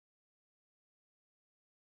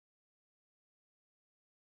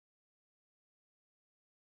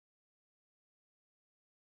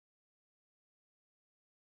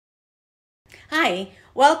Hi,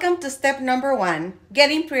 welcome to step number 1,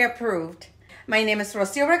 getting pre-approved. My name is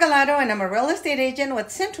Rocio Regalado and I'm a real estate agent with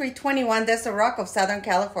Century 21 Desert Rock of Southern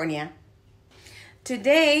California.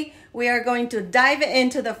 Today, we are going to dive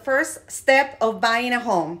into the first step of buying a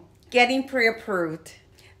home, getting pre-approved.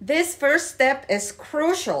 This first step is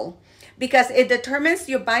crucial because it determines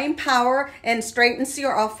your buying power and straightens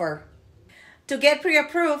your offer. To get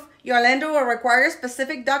pre-approved, your lender will require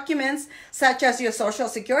specific documents such as your social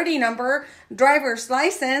security number, driver's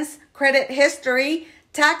license, credit history,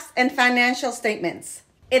 tax, and financial statements.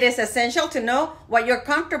 It is essential to know what you're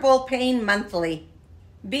comfortable paying monthly.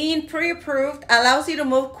 Being pre-approved allows you to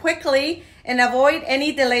move quickly and avoid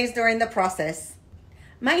any delays during the process.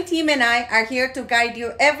 My team and I are here to guide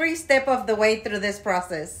you every step of the way through this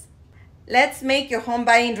process. Let's make your home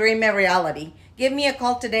buying dream a reality. Give me a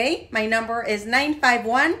call today. My number is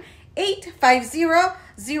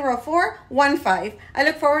 951-850-0415. I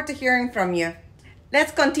look forward to hearing from you.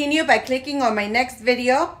 Let's continue by clicking on my next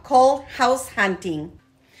video called House Hunting.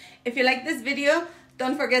 If you like this video,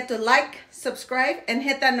 don't forget to like, subscribe, and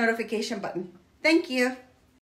hit that notification button. Thank you.